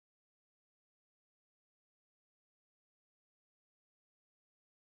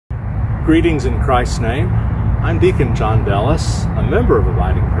Greetings in Christ's name. I'm Deacon John Dellis, a member of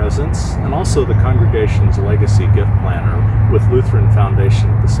Abiding Presence and also the congregation's legacy gift planner with Lutheran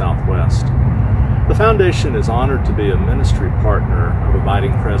Foundation of the Southwest. The foundation is honored to be a ministry partner of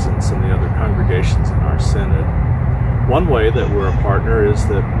Abiding Presence and the other congregations in our synod. One way that we're a partner is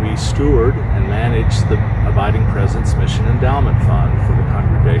that we steward and manage the Abiding Presence Mission Endowment Fund for the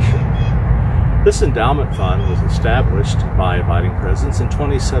congregation. This endowment fund was established by Abiding Presence in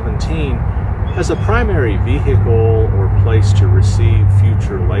 2017 as a primary vehicle or place to receive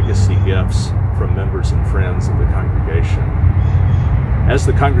future legacy gifts from members and friends of the congregation. As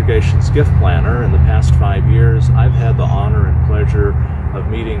the congregation's gift planner in the past 5 years, I've had the honor and pleasure of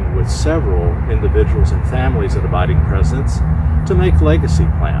meeting with several individuals and families at Abiding Presence to make legacy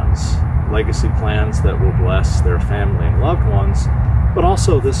plans that will bless their family and loved ones, but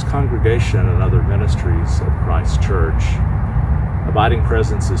also this congregation and other ministries of Christ Church. Abiding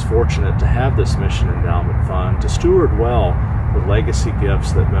Presence is fortunate to have this Mission Endowment Fund to steward well the legacy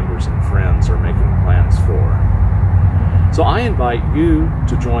gifts that members and friends are making plans for. So I invite you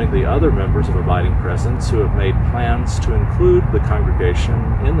to join the other members of Abiding Presence who have made plans to include the congregation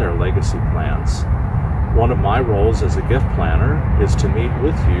in their legacy plans. One of my roles as a gift planner is to meet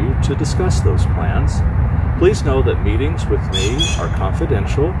with you to discuss those plans. Please know that meetings with me are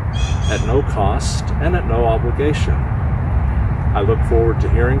confidential, at no cost, and at no obligation. I look forward to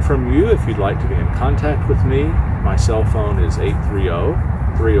hearing from you if you'd like to be in contact with me. My cell phone is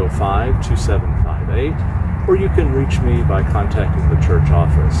 830-305-2758, or you can reach me by contacting the church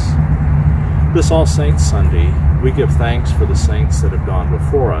office. This All Saints Sunday, we give thanks for the saints that have gone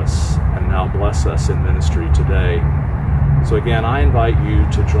before us and now bless us in ministry today. So again, I invite you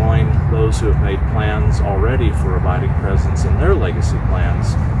to join those who have made plans already for Abiding Presence in their legacy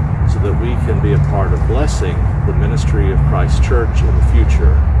plans so that we can be a part of blessing the ministry of Christ Church in the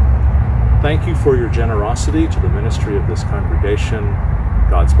future. Thank you for your generosity to the ministry of this congregation.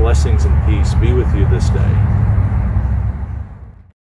 God's blessings and peace be with you this day.